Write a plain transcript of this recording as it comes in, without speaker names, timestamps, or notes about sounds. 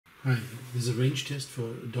Hi, this is a range test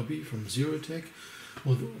for Dobby from Zerotech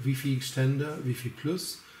with Wifi extender, Wifi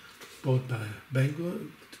Plus, bought by Bangor,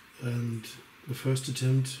 and the first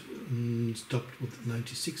attempt stopped with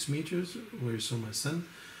 96 meters, where you saw my son,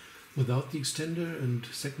 without the extender, and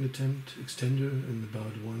second attempt extender and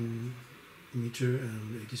about 1 meter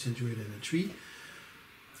and 80 centimeter in a tree.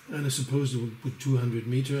 And I suppose it would put 200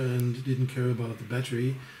 meter and didn't care about the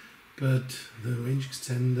battery, but the range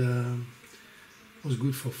extender was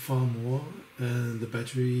good for far more, and the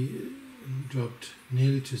battery dropped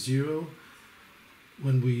nearly to zero.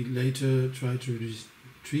 When we later tried to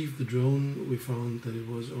retrieve the drone, we found that it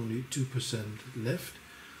was only 2% left.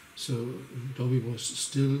 So Dobby was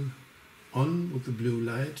still on with the blue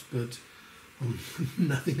light, but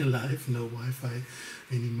nothing alive, no Wi-Fi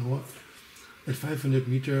anymore. At 500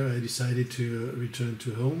 meter, I decided to return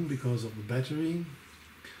to home because of the battery.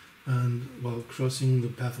 And while crossing the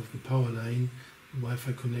path of the power line,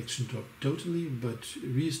 Wi-Fi connection dropped totally, but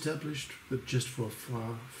re-established, but just for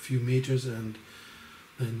a few meters, and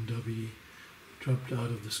then Dobby dropped out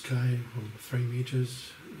of the sky from 3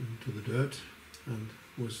 meters into the dirt, and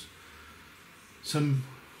was some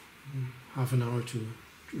half an hour to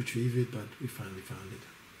retrieve it, but we finally found it.